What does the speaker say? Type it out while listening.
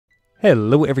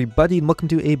Hello everybody and welcome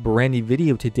to a brand new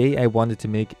video. Today I wanted to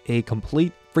make a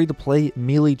complete free-to-play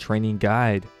melee training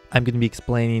guide. I'm going to be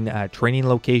explaining training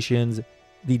locations,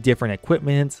 the different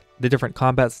equipments, the different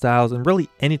combat styles, and really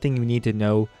anything you need to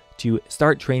know to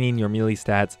start training your melee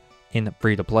stats in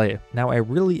free-to-play. Now I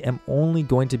really am only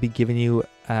going to be giving you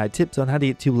tips on how to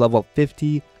get to level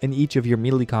 50 in each of your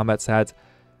melee combat stats,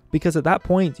 because at that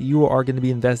point you are going to be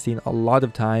investing a lot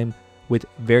of time with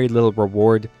very little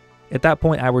reward. At that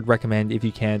point, I would recommend, if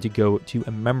you can, to go to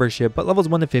a membership, but levels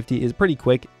 1 to 50 is pretty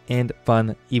quick and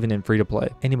fun, even in free-to-play.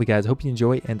 Anyway guys, hope you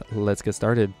enjoy and let's get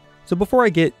started. So before I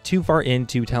get too far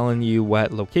into telling you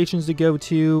what locations to go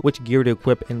to, which gear to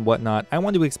equip and whatnot, I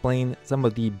want to explain some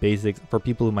of the basics for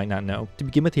people who might not know. To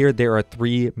begin with here, there are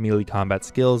 3 melee combat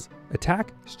skills: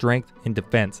 attack, strength, and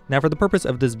defense. Now for the purpose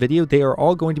of this video, they are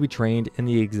all going to be trained in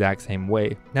the exact same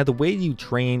way. Now the way you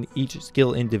train each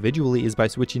skill individually is by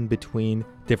switching between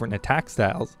different attack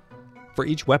styles. For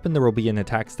each weapon, there will be an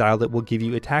attack style that will give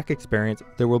you attack experience,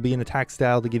 there will be an attack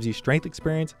style that gives you strength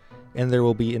experience, and there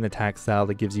will be an attack style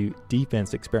that gives you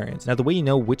defense experience. Now the way you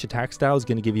know which attack style is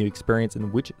going to give you experience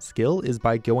in which skill is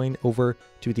by going over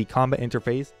to the combat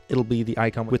interface. It'll be the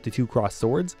icon with the 2 crossed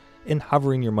swords, and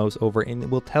hovering your mouse over, and it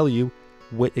will tell you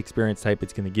what experience type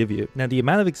it's going to give you. Now the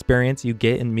amount of experience you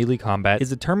get in melee combat is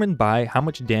determined by how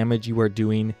much damage you are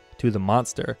doing to the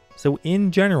monster. So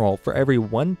in general, for every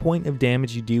 1 point of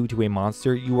damage you do to a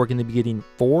monster, you are going to be getting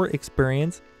 4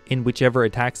 experience in whichever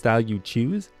attack style you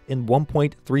choose, and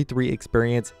 1.33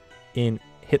 experience in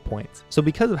hit points. So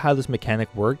because of how this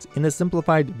mechanic works, in a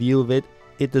simplified view of it,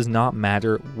 it does not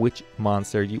matter which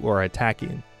monster you are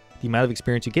attacking. The amount of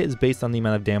experience you get is based on the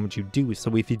amount of damage you do.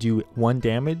 So if you do 1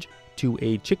 damage to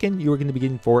a chicken, you are going to be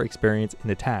getting 4 experience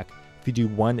in attack. If you do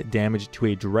 1 damage to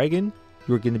a dragon,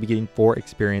 you're going to be getting 4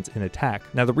 experience in attack.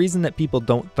 Now the reason that people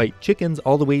don't fight chickens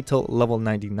all the way till level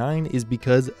 99 is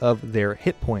because of their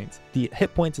hit points. The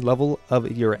hit points level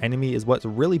of your enemy is what's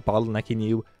really bottlenecking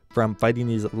you from fighting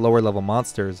these lower level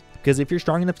monsters. Because if you're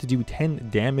strong enough to do 10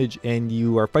 damage and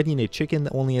you are fighting a chicken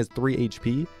that only has 3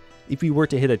 HP, if you were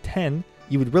to hit a 10,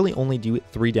 you would really only do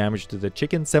 3 damage to the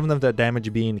chicken, 7 of that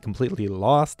damage being completely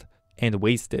lost and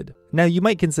wasted. Now you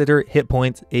might consider hit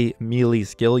points a melee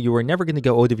skill. You are never going to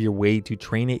go out of your way to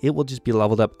train it. It will just be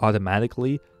leveled up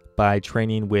automatically by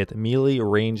training with melee,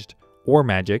 ranged, or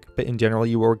magic, but in general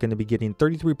you are going to be getting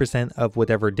 33% of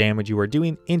whatever damage you are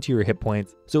doing into your hit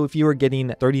points. So if you are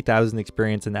getting 30,000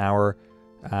 experience an hour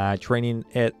training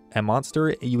at a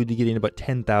monster, you would be getting about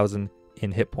 10,000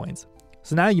 in hit points.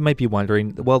 So now you might be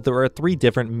wondering, well, there are 3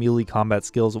 different melee combat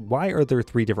skills. Why are there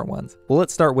 3 different ones? Well,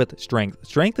 let's start with strength.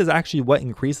 Strength is actually what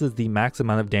increases the max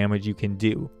amount of damage you can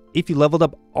do. If you leveled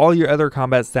up all your other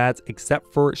combat stats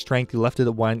except for strength, you left it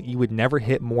at 1, you would never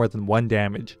hit more than 1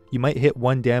 damage. You might hit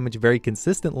 1 damage very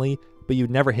consistently, but you'd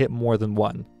never hit more than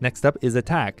 1. Next up is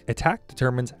attack. Attack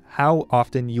determines how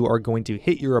often you are going to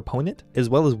hit your opponent, as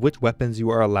well as which weapons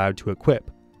you are allowed to equip.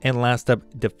 And last up,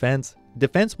 defense.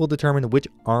 Defense will determine which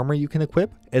armor you can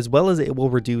equip, as well as it will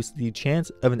reduce the chance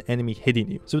of an enemy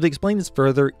hitting you. So to explain this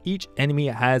further, each enemy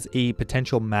has a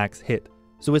potential max hit.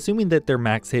 So assuming that their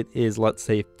max hit is, let's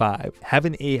say, 5,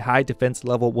 having a high defense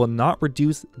level will not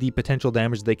reduce the potential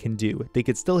damage they can do. They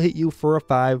could still hit you for a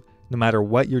 5 no matter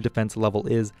what your defense level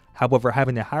is. However,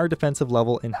 having a higher defensive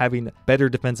level and having better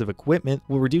defensive equipment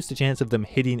will reduce the chance of them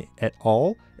hitting at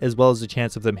all, as well as the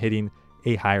chance of them hitting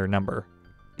a higher number.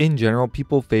 In general,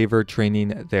 people favor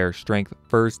training their strength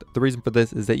first. The reason for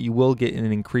this is that you will get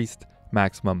an increased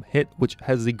maximum hit, which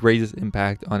has the greatest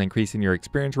impact on increasing your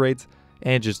experience rates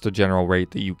and just the general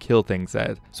rate that you kill things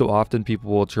at. So often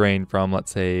people will train from, let's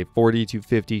say, 40 to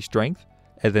 50 strength,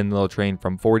 and then they'll train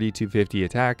from 40 to 50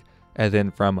 attack, and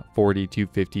then from 40 to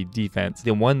 50 defense.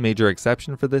 The one major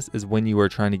exception for this is when you are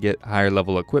trying to get higher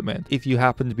level equipment. If you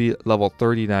happen to be level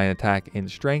 39 attack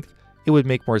and strength, it would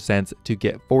make more sense to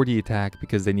get 40 attack,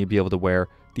 because then you'd be able to wear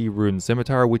the rune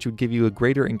scimitar, which would give you a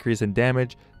greater increase in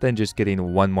damage than just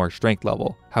getting 1 more strength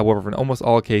level. However, in almost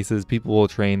all cases, people will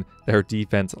train their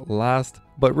defense last,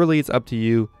 but really it's up to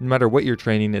you. No matter what you're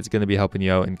training, it's going to be helping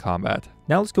you out in combat.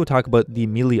 Now let's go talk about the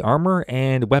melee armor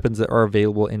and weapons that are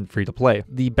available in free to play.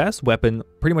 The best weapon,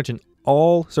 pretty much in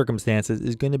all circumstances,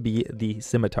 is going to be the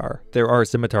scimitar. There are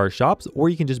scimitar shops, or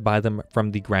you can just buy them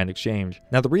from the Grand Exchange.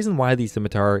 Now the reason why the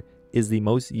scimitar is the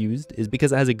most used is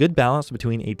because it has a good balance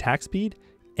between attack speed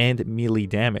and melee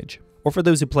damage. Or for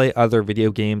those who play other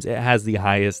video games, it has the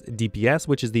highest DPS,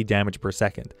 which is the damage per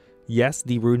second. Yes,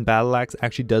 the rune battle axe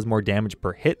actually does more damage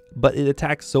per hit, but it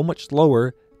attacks so much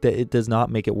slower that it does not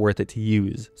make it worth it to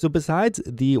use. So besides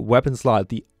the weapon slot,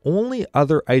 the only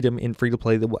other item in free to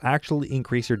play that will actually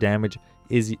increase your damage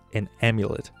is an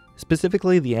amulet.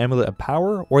 specifically the Amulet of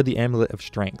Power or the Amulet of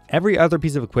Strength. Every other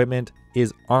piece of equipment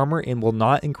is armor and will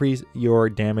not increase your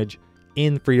damage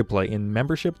in free-to-play. In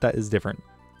membership, that is different.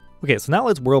 Okay, so now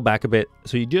let's whirl back a bit.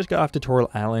 So you just got off Tutorial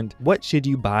Island. What should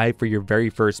you buy for your very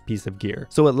first piece of gear?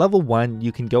 So at level 1,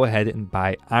 you can go ahead and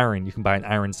buy iron. You can buy an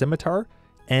iron scimitar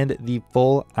and the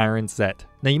full iron set.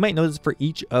 Now you might notice for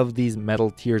each of these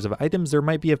metal tiers of items, there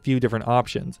might be a few different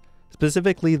options.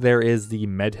 Specifically, there is the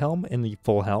med helm and the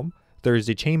full helm. There is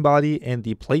the chain body and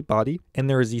the plate body, and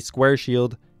there is the square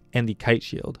shield and the kite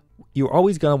shield. You're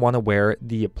always going to want to wear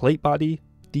the plate body,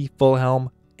 the full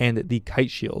helm, and the kite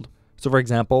shield. So for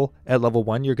example, at level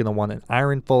 1, you're going to want an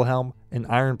iron full helm, an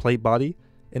iron plate body,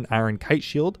 an iron kite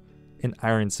shield, an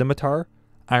iron scimitar,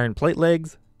 iron plate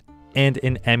legs, and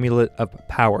an amulet of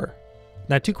power.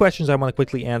 Now 2 questions I want to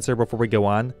quickly answer before we go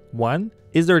on. 1,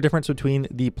 is there a difference between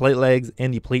the plate legs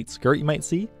and the plate skirt you might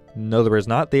see? No, there is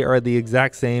not. They are the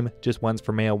exact same, just one's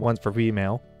for male, one's for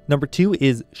female. Number 2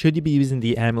 is, should you be using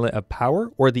the amulet of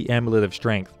power or the amulet of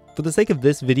strength? For the sake of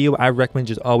this video, I recommend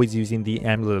just always using the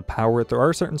Amulet of Power. There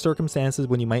are certain circumstances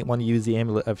when you might want to use the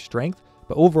Amulet of Strength,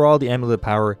 but overall the Amulet of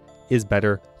Power is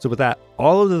better. So with that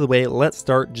all out of the way, let's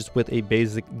start just with a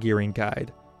basic gearing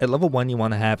guide. At level 1, you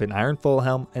want to have an iron full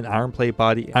helm, an iron plate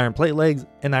body, iron plate legs,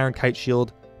 an iron kite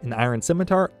shield, an iron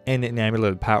scimitar, and an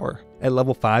Amulet of Power. At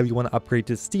level 5, you want to upgrade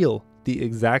to steel, the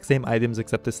exact same items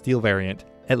except the steel variant.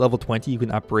 At level 20, you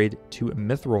can upgrade to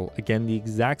mithril. Again, the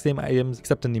exact same items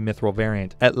except in the mithril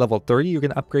variant. At level 30, you're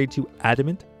going to upgrade to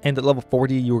adamant. And at level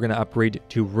 40, you're going to upgrade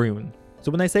to rune. So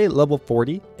when I say level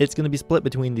 40, it's going to be split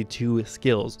between the 2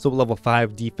 skills. So at level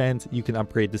 5 defense, you can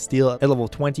upgrade to steel. At level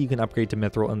 20, you can upgrade to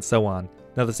mithril and so on.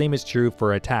 Now the same is true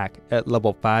for attack. At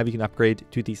level 5, you can upgrade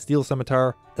to the steel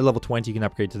scimitar. At level 20, you can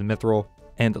upgrade to the mithril.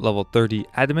 And at level 30,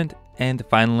 adamant, and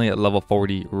finally at level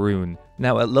 40, rune.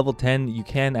 Now at level 10, you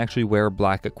can actually wear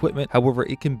black equipment. However,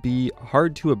 it can be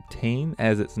hard to obtain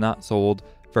as it's not sold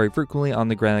very frequently on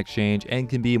the Grand Exchange and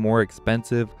can be more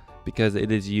expensive because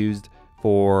it is used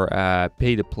for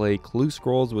pay-to-play clue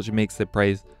scrolls, which makes the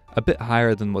price a bit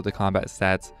higher than what the combat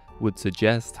stats would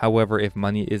suggest. However, if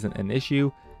money isn't an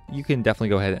issue, you can definitely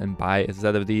go ahead and buy a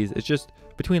set of these. It's just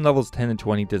between levels 10 and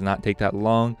 20 does not take that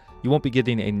long. You won't be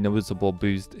getting a noticeable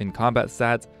boost in combat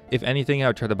stats. If anything, I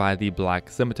would try to buy the black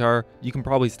scimitar. You can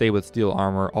probably stay with steel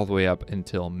armor all the way up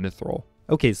until mithril.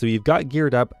 Okay, so you've got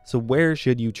geared up, so where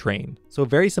should you train? So a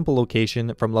very simple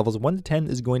location from levels 1 to 10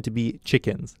 is going to be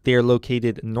Chickens. They are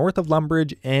located north of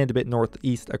Lumbridge and a bit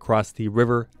northeast across the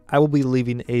river. I will be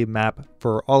leaving a map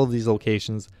for all of these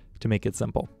locations to make it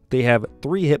simple. They have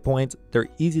 3 hit points, they're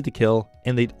easy to kill,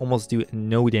 and they almost do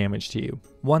no damage to you.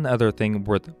 One other thing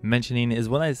worth mentioning is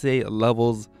when I say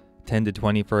levels 10 to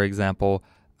 20, for example,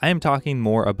 I am talking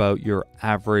more about your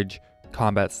average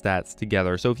combat stats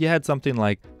together. So if you had something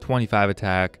like 25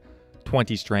 attack,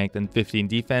 20 strength, and 15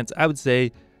 defense, I would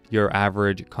say your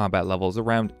average combat level is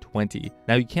around 20.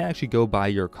 Now you can't actually go by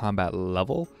your combat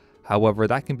level. However,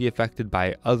 that can be affected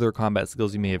by other combat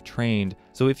skills you may have trained.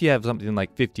 So if you have something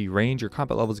like 50 range, your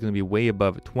combat level is going to be way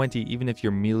above 20, even if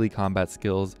your melee combat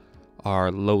skills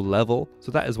are low level.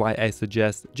 So that is why I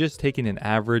suggest just taking an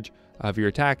average of your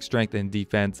attack, strength, and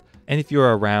defense. And if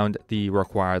you're around the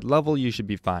required level, you should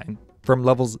be fine. From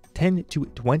levels 10 to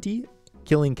 20,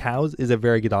 killing cows is a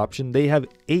very good option. They have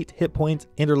 8 hit points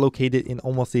and are located in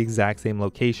almost the exact same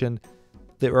location.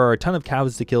 There are a ton of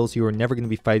cows to kill, so you are never going to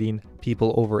be fighting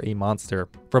people over a monster.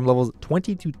 From levels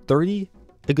 20 to 30,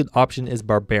 a good option is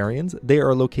barbarians. They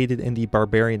are located in the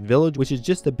barbarian village, which is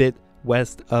just a bit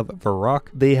west of Varrock.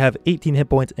 They have 18 hit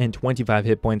points and 25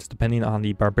 hit points depending on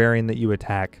the barbarian that you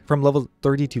attack. From levels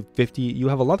 30 to 50, you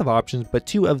have a lot of options, but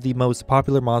 2 of the most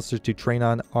popular monsters to train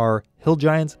on are hill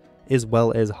giants as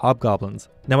well as hobgoblins.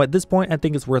 Now at this point, I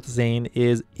think it's worth saying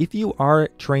is if you are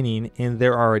training and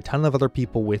there are a ton of other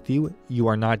people with you, you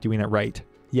are not doing it right.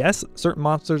 Yes, certain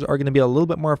monsters are going to be a little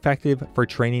bit more effective for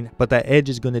training, but that edge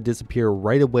is going to disappear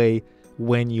right away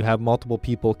when you have multiple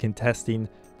people contesting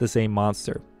the same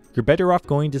monster. You're better off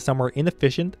going to somewhere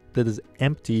inefficient that is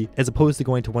empty as opposed to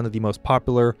going to one of the most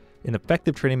popular and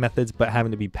effective training methods but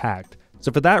having to be packed.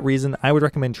 So for that reason, I would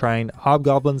recommend trying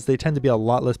hobgoblins. They tend to be a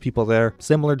lot less people there,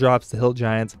 similar drops to hill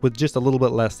giants with just a little bit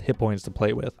less hit points to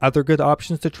play with. Other good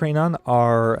options to train on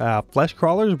are flesh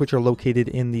crawlers, which are located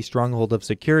in the stronghold of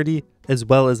security, as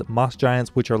well as moss giants,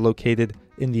 which are located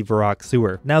in the Varrock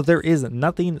sewer. Now, there is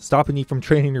nothing stopping you from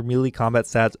training your melee combat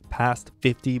stats past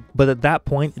 50, but at that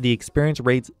point, the experience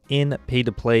rates in pay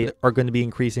to play are going to be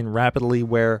increasing rapidly,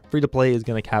 where free to play is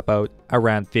going to cap out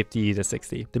around 50 to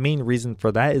 60. The main reason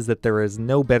for that is that there is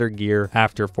no better gear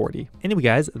after 40. Anyway,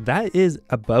 guys, that is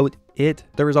about it.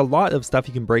 There is a lot of stuff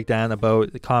you can break down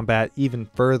about the combat even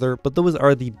further, but those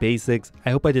are the basics.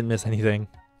 I hope I didn't miss anything.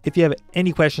 If you have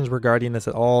any questions regarding this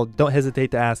at all, don't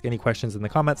hesitate to ask any questions in the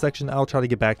comment section. I'll try to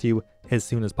get back to you as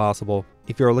soon as possible.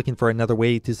 If you're looking for another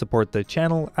way to support the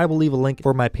channel, I will leave a link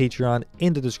for my Patreon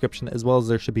in the description, as well as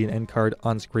there should be an end card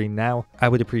on screen now. I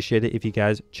would appreciate it if you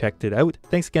guys checked it out.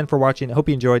 Thanks again for watching. I hope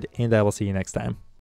you enjoyed, and I will see you next time.